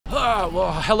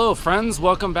Well, hello friends,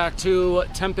 welcome back to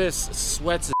Tempus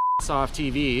Sweats Off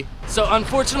TV. So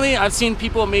unfortunately, I've seen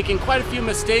people making quite a few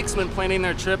mistakes when planning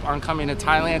their trip on coming to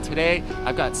Thailand. Today,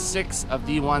 I've got 6 of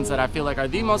the ones that I feel like are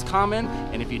the most common,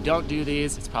 and if you don't do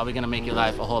these, it's probably gonna make your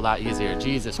life a whole lot easier.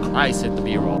 Jesus Christ, hit the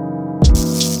B-roll.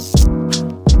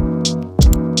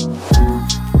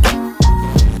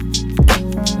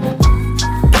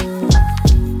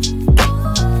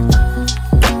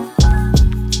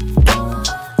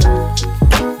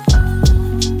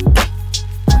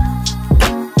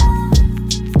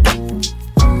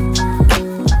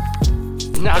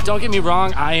 Now, don't get me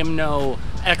wrong, I am no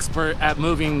expert at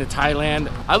moving to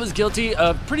Thailand. I was guilty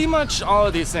of pretty much all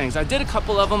of these things. I did a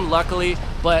couple of them, luckily,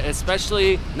 but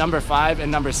especially number 5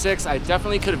 and number 6, I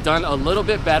definitely could have done a little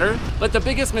bit better. But the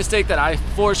biggest mistake that I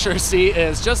for sure see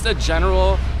is just a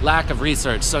general lack of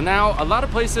research. So now, a lot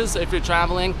of places, if you're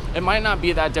traveling, it might not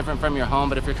be that different from your home,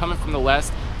 but if you're coming from the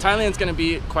West, Thailand's gonna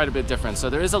be quite a bit different. So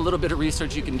there is a little bit of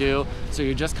research you can do, so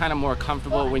you're just kind of more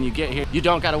comfortable when you get here. You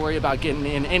don't gotta worry about getting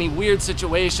in any weird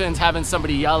situations, having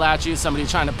somebody yell at you, somebody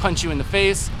trying to punch you in the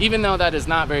face. Even though that is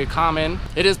not very common,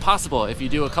 it is possible if you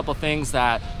do a couple things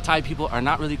that Thai people are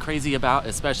not really crazy about,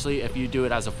 especially if you do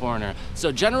it as a foreigner.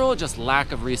 So general, just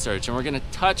lack of research. And we're gonna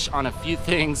touch on a few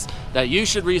things that you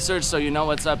should research so you know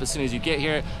what's up as soon as you get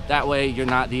here. That way you're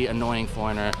not the annoying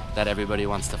foreigner that everybody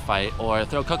wants to fight or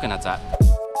throw coconuts at.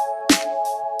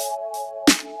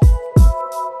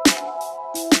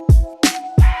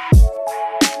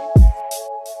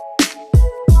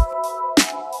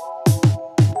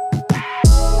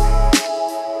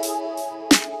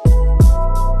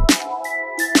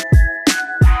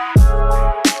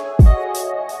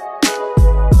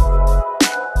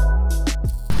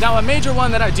 Now, a major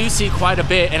one that I do see quite a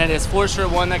bit, and it is for sure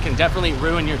one that can definitely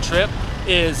ruin your trip,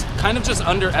 is kind of just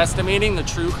underestimating the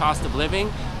true cost of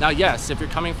living. Now, yes, if you're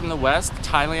coming from the West,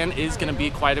 Thailand is gonna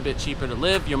be quite a bit cheaper to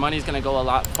live. Your money's gonna go a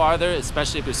lot farther,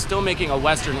 especially if you're still making a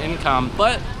Western income,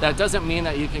 but that doesn't mean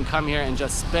that you can come here and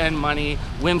just spend money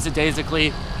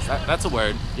whimsidaisically. That's a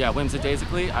word. Yeah,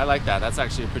 whimsidaisically. I like that. That's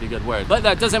actually a pretty good word. But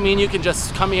that doesn't mean you can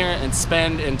just come here and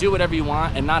spend and do whatever you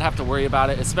want and not have to worry about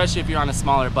it, especially if you're on a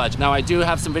smaller budget. Now, I do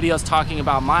have some videos talking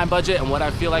about my budget and what I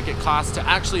feel like it costs to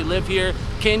actually live here.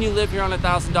 Can you live here on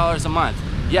 $1,000 a month?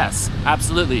 Yes,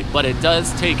 absolutely, but it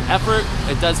does take effort,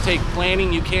 it does take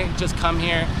planning. You can't just come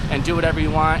here and do whatever you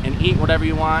want and eat whatever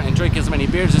you want and drink as many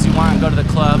beers as you want and go to the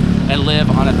club and live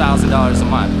on $1,000 a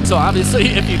month. So obviously,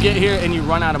 if you get here and you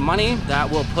run out of money, that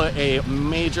will put a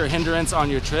major hindrance on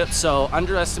your trip. So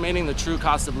underestimating the true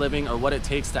cost of living or what it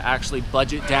takes to actually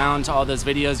budget down to all those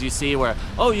videos you see where,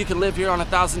 oh, you can live here on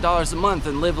 $1,000 a month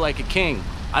and live like a king.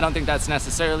 I don't think that's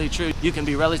necessarily true. You can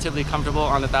be relatively comfortable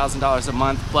on $1,000 a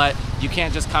month, but you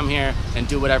can't just come here and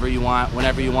do whatever you want,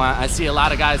 whenever you want. I see a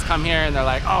lot of guys come here and they're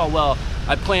like, oh, well,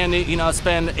 I plan to,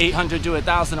 spend $800 to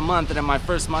 $1,000 a month, and in my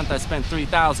first month I spent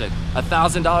 $3,000.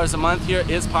 $1,000 a month here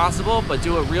is possible, but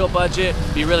do a real budget.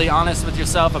 Be really honest with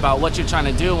yourself about what you're trying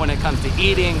to do when it comes to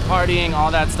eating, partying, all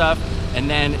that stuff, and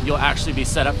then you'll actually be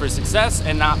set up for success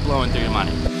and not blowing through your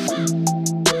money.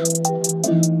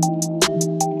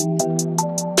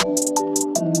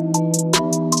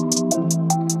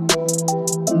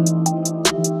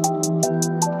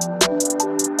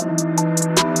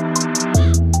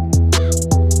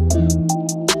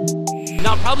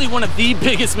 Probably one of the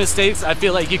biggest mistakes I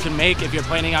feel like you can make if you're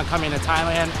planning on coming to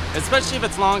Thailand, especially if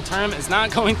it's long term, is not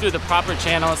going through the proper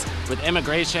channels with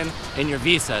immigration and your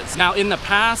visas. Now, in the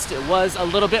past, it was a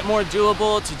little bit more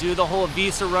doable to do the whole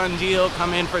visa run deal,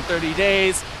 come in for 30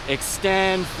 days,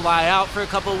 extend, fly out for a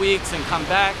couple weeks and come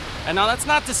back. And now that's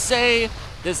not to say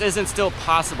this isn't still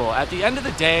possible. At the end of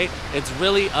the day, it's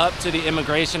really up to the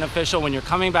immigration official when you're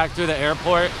coming back through the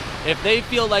airport if they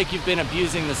feel like you've been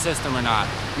abusing the system or not.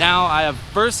 Now, I have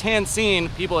firsthand seen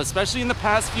people, especially in the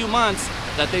past few months,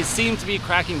 that they seem to be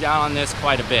cracking down on this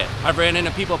quite a bit. I've ran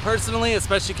into people personally,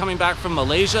 especially coming back from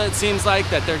Malaysia, it seems like,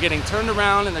 that they're getting turned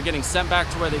around and they're getting sent back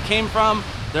to where they came from.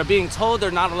 They're being told they're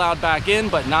not allowed back in,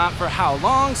 but not for how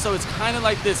long, so it's kind of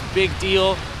like this big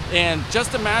deal. And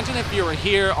just imagine if you were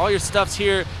here, all your stuff's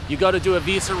here, you go to do a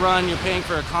visa run, you're paying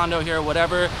for a condo here or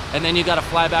whatever, and then you gotta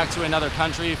fly back to another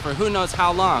country for who knows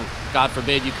how long. God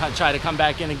forbid you try to come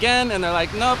back in again and they're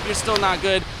like, nope, you're still not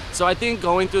good. So I think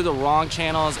going through the wrong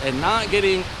channels and not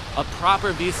getting a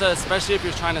proper visa, especially if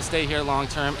you're trying to stay here long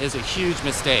term, is a huge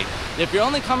mistake. If you're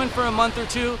only coming for a month or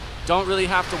two, don't really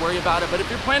have to worry about it. But if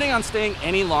you're planning on staying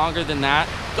any longer than that,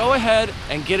 go ahead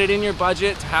and get it in your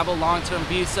budget to have a long-term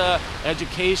visa,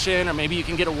 education, or maybe you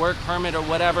can get a work permit or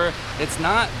whatever. It's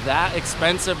not that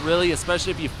expensive really,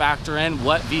 especially if you factor in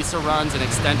what visa runs and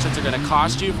extensions are gonna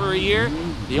cost you for a year.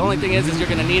 The only thing is you're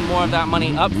gonna need more of that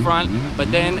money up front,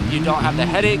 but then you don't have the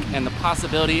headache and the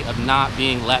possibility of not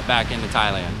being let back into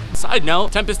Thailand. Side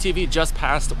note, Tempus TV just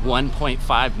passed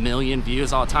 1.5 million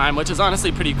views all time, which is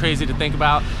honestly pretty crazy to think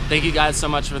about. Thank you guys so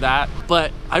much for that.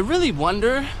 But I really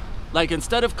wonder, like,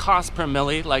 instead of cost per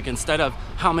milli, like instead of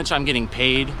how much I'm getting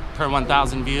paid per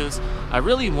 1,000 views, I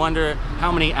really wonder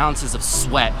how many ounces of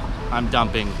sweat I'm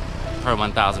dumping per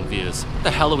 1,000 views. What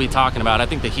the hell are we talking about? I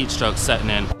think the heat stroke's setting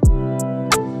in.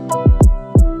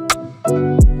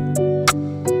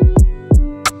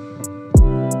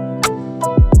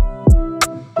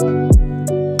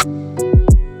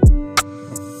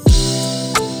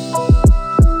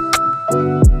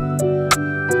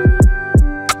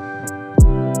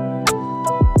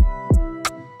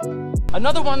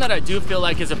 Another one that I do feel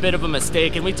like is a bit of a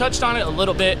mistake, and we touched on it a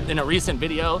little bit in a recent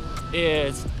video,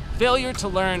 is failure to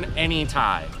learn any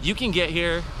Thai. You can get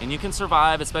here and you can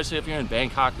survive, especially if you're in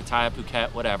Bangkok, Pattaya,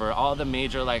 Phuket, whatever, all the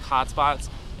major like hotspots,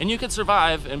 and you can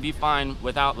survive and be fine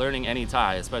without learning any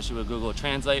Thai, especially with Google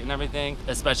Translate and everything.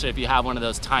 Especially if you have one of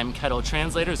those time kettle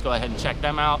translators, go ahead and check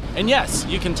them out. And yes,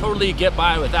 you can totally get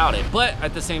by without it. But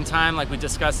at the same time, like we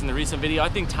discussed in the recent video, I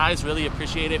think Thais really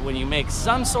appreciate it when you make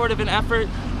some sort of an effort.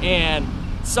 And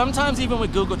sometimes even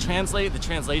with Google Translate, the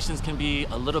translations can be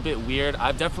a little bit weird.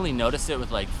 I've definitely noticed it with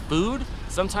like food.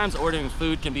 Sometimes ordering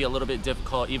food can be a little bit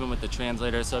difficult even with the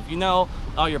translator. So if you know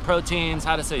all your proteins,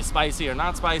 how to say spicy or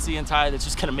not spicy in Thai, that's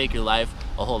just gonna make your life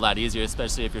a whole lot easier,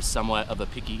 especially if you're somewhat of a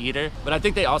picky eater. But I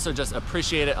think they also just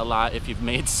appreciate it a lot if you've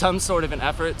made some sort of an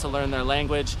effort to learn their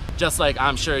language, just like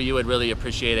I'm sure you would really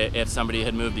appreciate it if somebody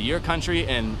had moved to your country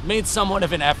and made somewhat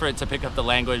of an effort to pick up the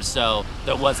language so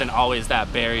there wasn't always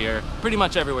that barrier pretty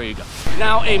much everywhere you go.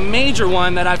 Now, a major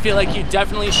one that I feel like you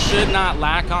definitely should not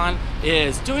lack on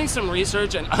is doing some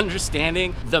research and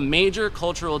understanding the major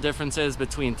cultural differences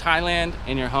between Thailand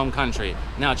and your home country.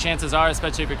 Now, chances are,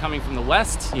 especially if you're coming from the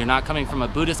West, you're not coming from a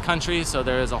Buddhist country, so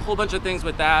there's a whole bunch of things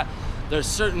with that. There's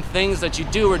certain things that you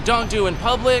do or don't do in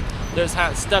public. There's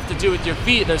stuff to do with your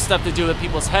feet. There's stuff to do with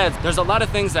people's heads. There's a lot of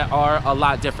things that are a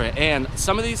lot different. And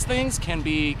some of these things can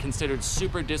be considered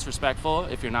super disrespectful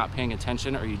if you're not paying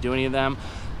attention or you do any of them.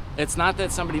 It's not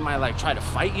that somebody might like try to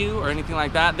fight you or anything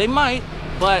like that. They might,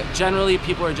 but generally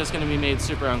people are just gonna be made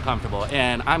super uncomfortable.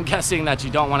 And I'm guessing that you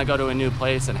don't wanna go to a new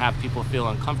place and have people feel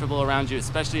uncomfortable around you,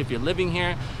 especially if you're living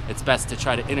here. It's best to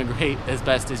try to integrate as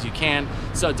best as you can.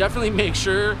 So definitely make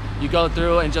sure you go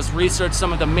through and just research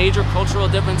some of the major cultural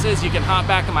differences. You can hop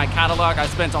back in my catalog. I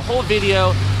spent a whole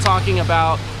video talking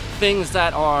about things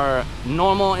that are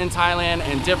normal in Thailand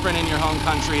and different in your home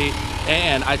country.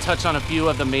 And I touched on a few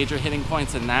of the major hitting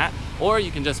points in that, or you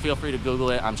can just feel free to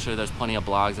Google it. I'm sure there's plenty of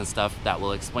blogs and stuff that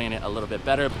will explain it a little bit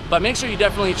better. But make sure you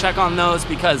definitely check on those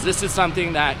because this is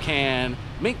something that can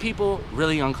make people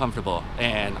really uncomfortable,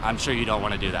 and I'm sure you don't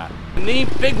want to do that. The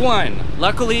big one,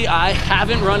 luckily I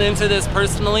haven't run into this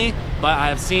personally, but I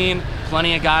have seen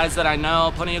plenty of guys that I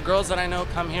know, plenty of girls that I know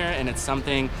come here, and it's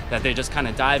something that they just kind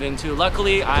of dive into.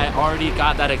 Luckily, I already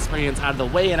got that experience out of the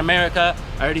way in America.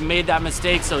 I already made that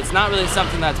mistake, so it's not really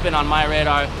something that's been on my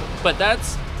radar, but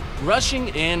that's rushing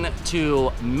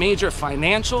into major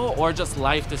financial or just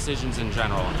life decisions in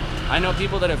general. I know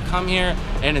people that have come here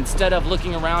and instead of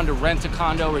looking around to rent a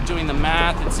condo or doing the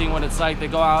math and seeing what it's like, they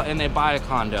go out and they buy a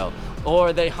condo.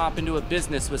 Or they hop into a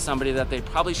business with somebody that they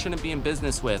probably shouldn't be in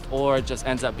business with, or it just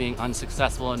ends up being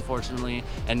unsuccessful, unfortunately,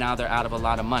 and now they're out of a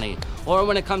lot of money. Or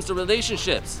when it comes to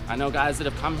relationships, I know guys that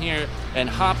have come here and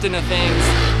hopped into things,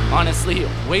 honestly,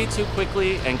 way too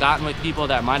quickly and gotten with people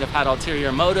that might have had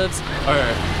ulterior motives,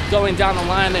 or going down the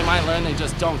line, they might learn they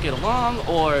just don't get along,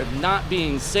 or not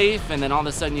being safe, and then all of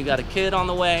a sudden you got a kid on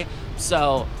the way.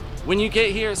 So when you get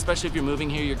here, especially if you're moving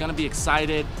here, you're gonna be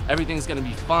excited, everything's gonna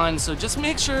be fun, so just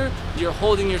make sure you're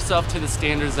holding yourself to the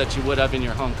standards that you would have in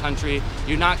your home country.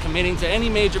 You're not committing to any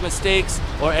major mistakes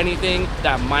or anything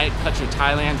that might cut your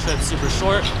Thailand trip super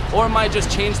short, or might just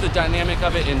change the dynamic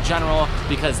of it in general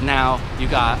because now you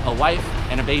got a wife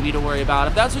and a baby to worry about.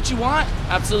 If that's what you want,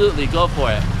 absolutely, go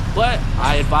for it. But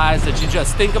I advise that you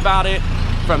just think about it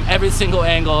from every single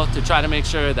angle to try to make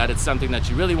sure that it's something that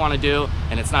you really want to do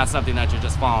and it's not something that you're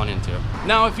just falling into.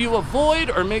 Now, if you avoid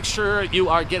or make sure you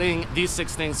are getting these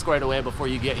 6 things squared away before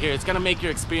you get here, it's going to make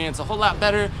your experience a whole lot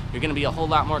better. You're going to be a whole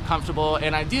lot more comfortable,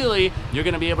 and ideally, you're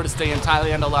going to be able to stay in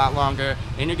Thailand a lot longer,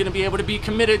 and you're going to be able to be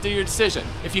committed to your decision.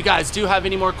 If you guys do have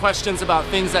any more questions about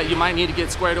things that you might need to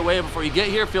get squared away before you get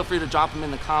here, feel free to drop them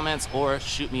in the comments or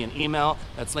shoot me an email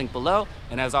that's linked below.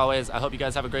 And as always, I hope you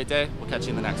guys have a great day. We'll catch you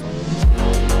in the next one.